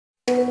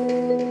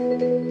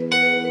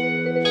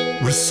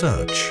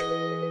research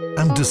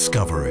and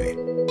discovery.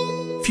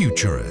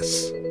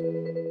 Futuris.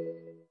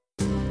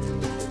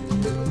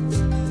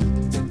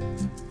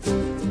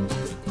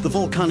 The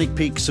volcanic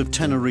peaks of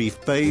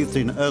Tenerife bathed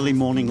in early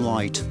morning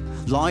light.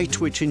 Light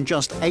which in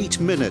just 8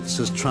 minutes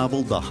has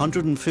travelled the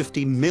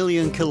 150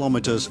 million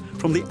kilometres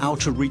from the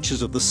outer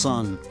reaches of the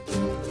sun.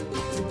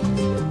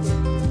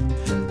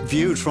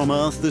 Viewed from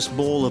Earth, this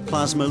ball of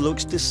plasma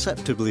looks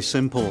deceptively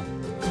simple.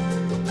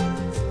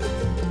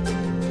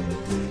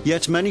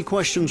 Yet many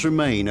questions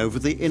remain over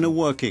the inner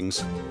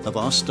workings of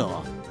our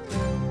star.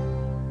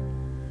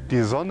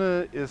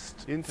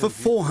 For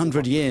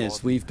 400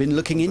 years, we've been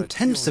looking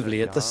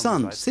intensively at the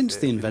sun since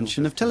the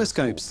invention of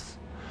telescopes.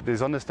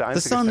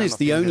 The sun is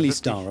the only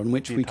star on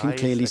which we can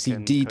clearly see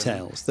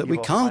details that we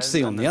can't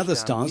see on the other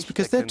stars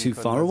because they're too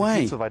far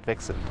away. The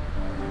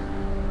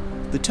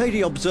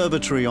Teide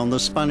Observatory on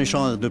the Spanish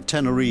island of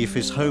Tenerife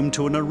is home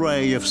to an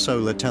array of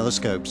solar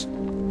telescopes.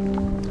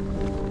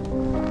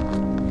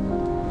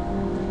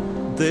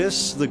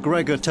 This, the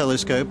Gregor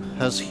telescope,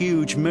 has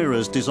huge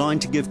mirrors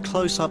designed to give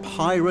close-up,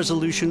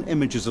 high-resolution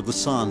images of the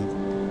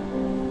sun.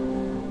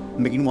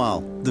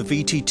 Meanwhile, the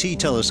VTT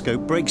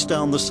telescope breaks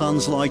down the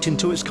sun's light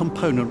into its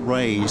component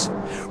rays.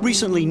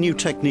 Recently, new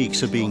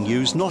techniques are being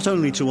used not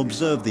only to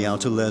observe the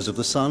outer layers of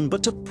the sun,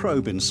 but to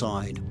probe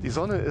inside.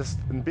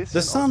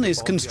 The sun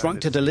is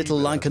constructed a little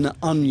like an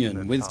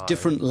onion with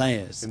different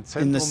layers.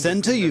 In the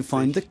center you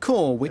find the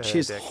core, which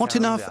is hot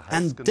enough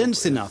and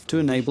dense enough to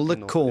enable the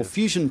core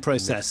fusion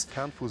process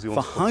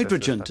for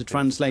hydrogen to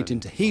translate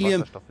into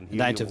helium, and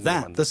out of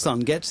that the sun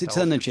gets its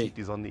energy.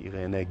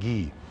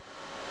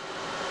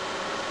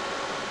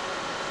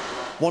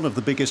 One of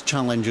the biggest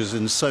challenges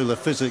in solar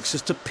physics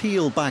is to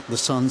peel back the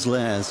sun's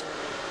layers.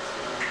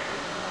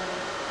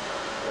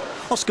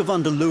 Oscar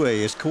van der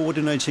Leeuwen is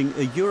coordinating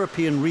a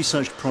European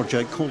research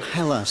project called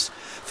HELLAS,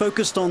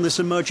 focused on this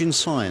emerging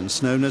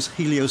science known as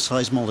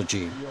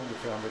helioseismology.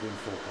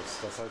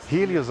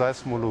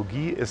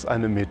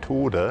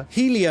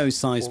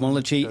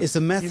 Helioseismology is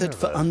a method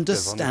for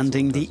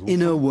understanding the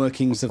inner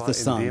workings of the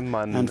sun,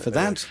 and for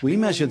that we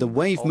measure the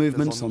wave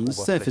movements on the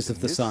surface of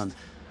the sun.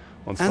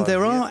 And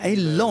there are a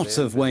lot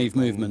of wave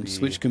movements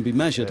which can be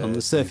measured on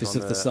the surface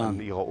of the sun.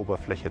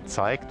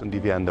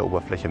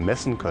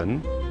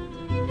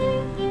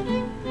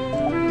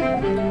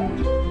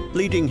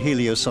 Leading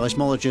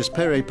helioseismologist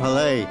Pere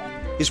Palais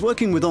is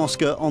working with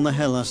Oscar on the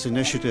HELLAS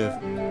initiative.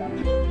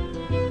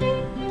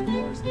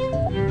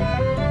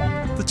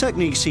 The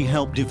techniques he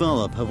helped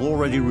develop have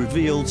already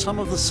revealed some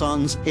of the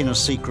sun's inner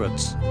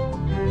secrets.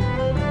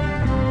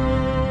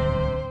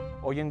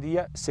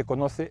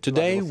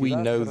 Today we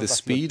know the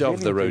speed of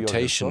the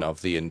rotation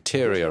of the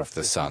interior of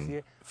the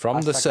sun,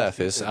 from the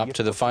surface up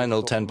to the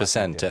final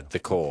 10% at the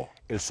core.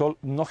 The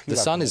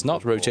sun is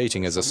not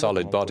rotating as a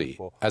solid body,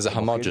 as a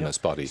homogeneous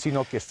body,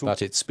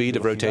 but its speed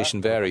of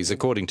rotation varies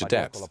according to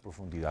depth.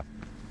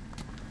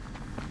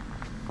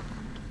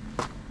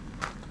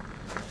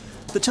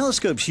 The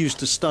telescopes used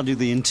to study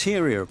the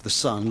interior of the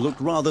sun look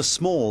rather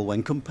small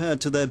when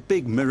compared to their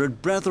big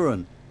mirrored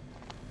brethren.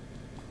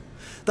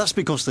 That's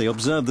because they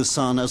observe the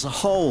sun as a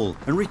whole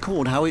and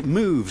record how it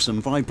moves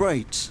and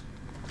vibrates.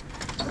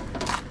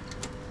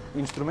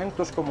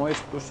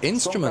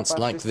 Instruments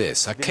like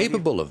this are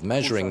capable of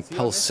measuring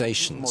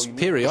pulsations,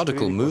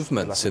 periodical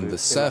movements in the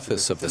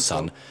surface of the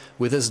sun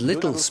with as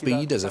little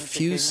speed as a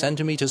few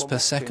centimeters per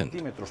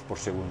second.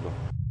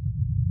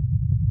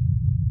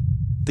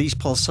 These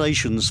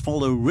pulsations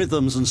follow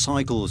rhythms and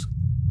cycles.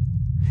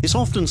 It's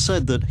often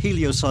said that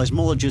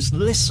helioseismologists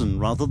listen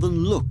rather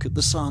than look at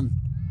the sun.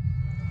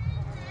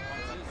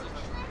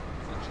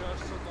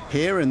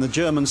 Here in the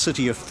German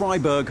city of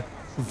Freiburg,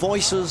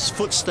 voices,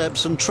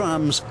 footsteps and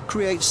trams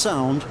create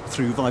sound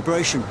through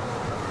vibration.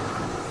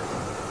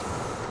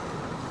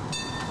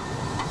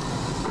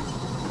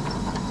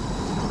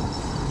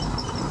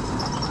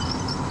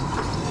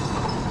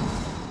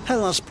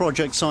 HELLAS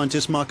project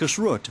scientist Markus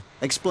Rutt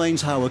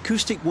explains how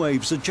acoustic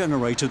waves are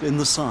generated in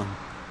the sun.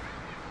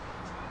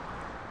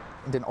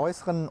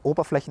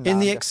 In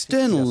the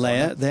external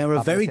layer there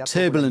are very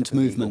turbulent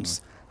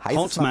movements.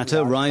 Hot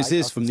matter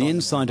rises from the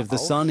inside of the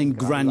sun in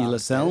granular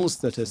cells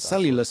that are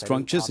cellular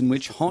structures in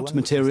which hot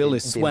material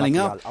is swelling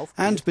up,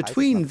 and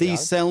between these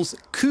cells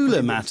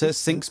cooler matter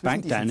sinks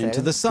back down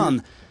into the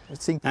sun.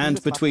 And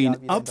between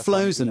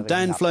upflows and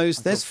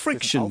downflows there's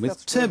friction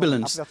with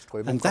turbulence,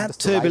 and that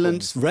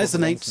turbulence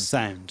resonates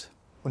sound.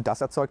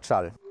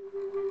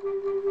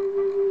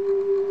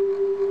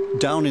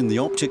 Down in the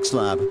optics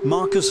lab,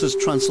 Markus has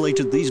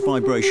translated these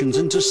vibrations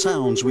into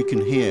sounds we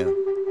can hear.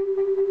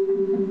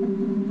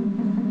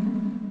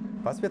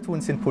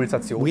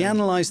 We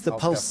analyze the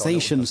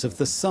pulsations of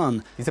the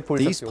sun.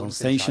 These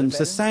pulsations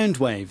are sound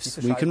waves.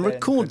 We can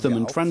record them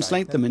and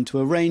translate them into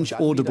a range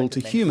audible to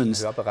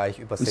humans.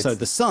 And so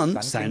the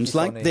sun sounds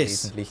like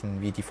this.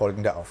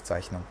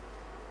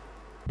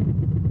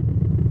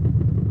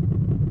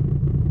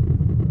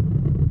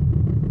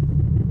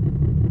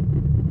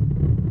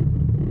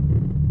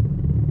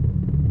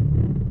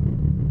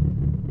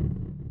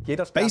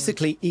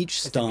 Basically,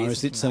 each star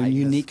is its own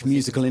unique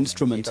musical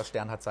instrument.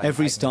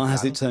 Every star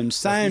has its own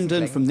sound,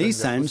 and from these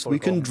sounds we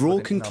can draw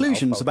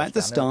conclusions about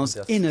the star's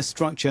inner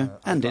structure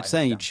and its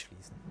age.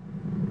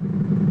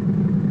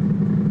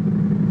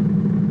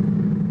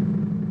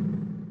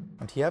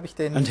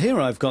 And here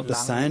I've got the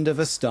sound of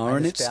a star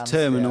in its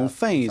terminal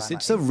phase.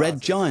 It's a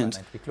red giant.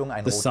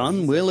 The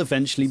Sun will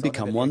eventually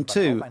become one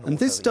too, and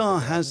this star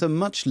has a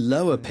much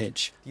lower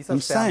pitch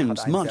and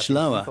sounds much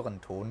lower.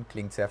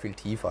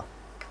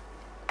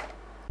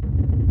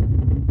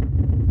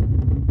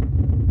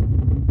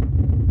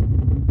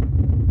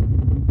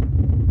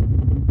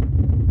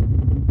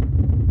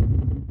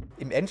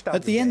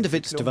 At the end of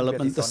its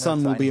development, the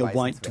Sun will be a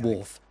white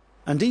dwarf.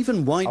 And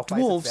even white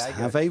dwarfs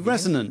have a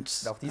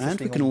resonance, and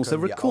we can also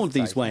record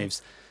these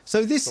waves.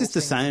 So this is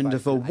the sound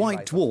of a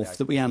white dwarf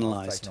that we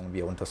analysed.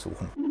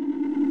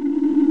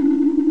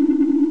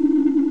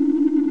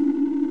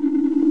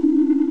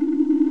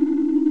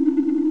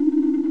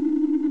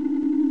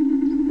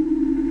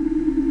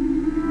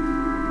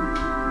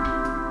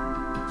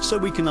 So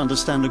we can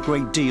understand a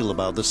great deal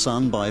about the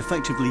Sun by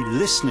effectively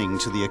listening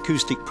to the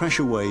acoustic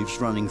pressure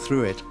waves running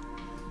through it.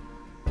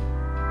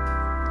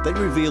 They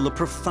reveal a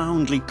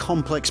profoundly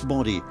complex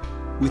body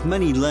with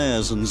many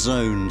layers and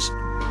zones.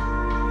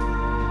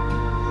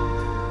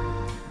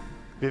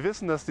 We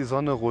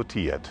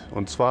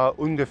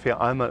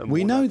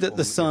know that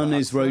the Sun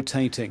is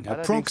rotating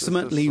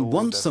approximately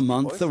once a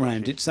month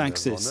around its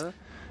axis.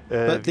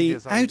 But the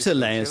outer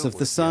layers of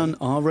the Sun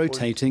are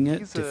rotating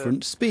at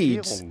different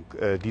speeds.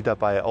 And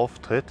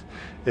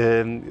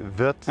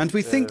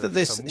we think that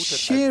this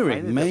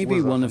shearing may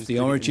be one of the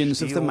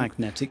origins of the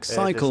magnetic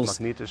cycles.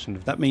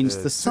 That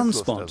means the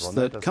sunspots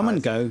that come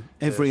and go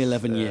every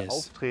 11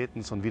 years.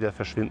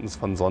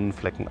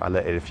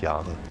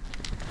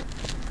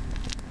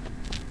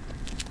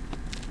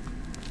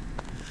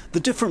 The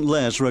different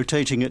layers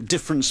rotating at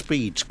different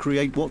speeds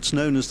create what's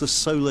known as the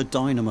solar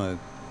dynamo.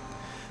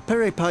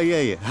 Pere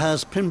Payet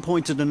has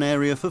pinpointed an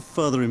area for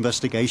further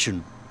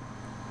investigation.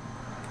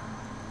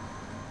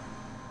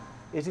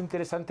 It's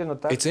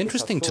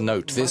interesting to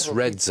note this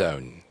red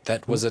zone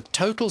that was a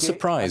total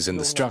surprise in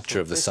the structure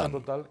of the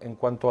Sun.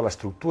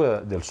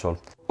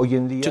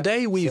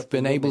 Today we've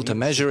been able to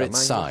measure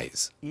its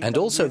size and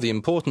also the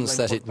importance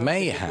that it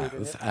may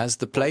have as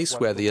the place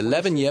where the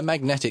 11-year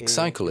magnetic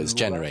cycle is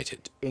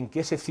generated.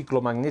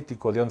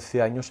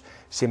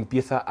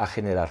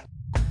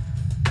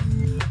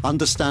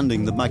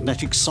 Understanding the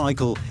magnetic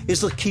cycle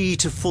is the key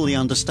to fully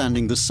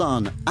understanding the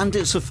Sun and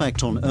its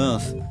effect on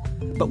Earth.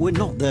 But we're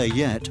not there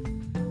yet.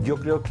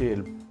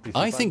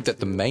 I think that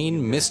the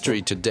main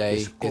mystery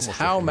today is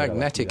how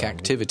magnetic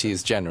activity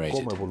is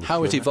generated,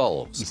 how it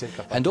evolves,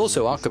 and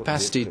also our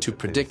capacity to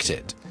predict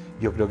it.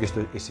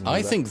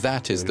 I think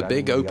that is the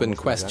big open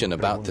question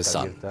about the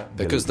Sun,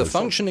 because the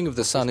functioning of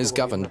the Sun is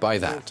governed by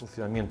that.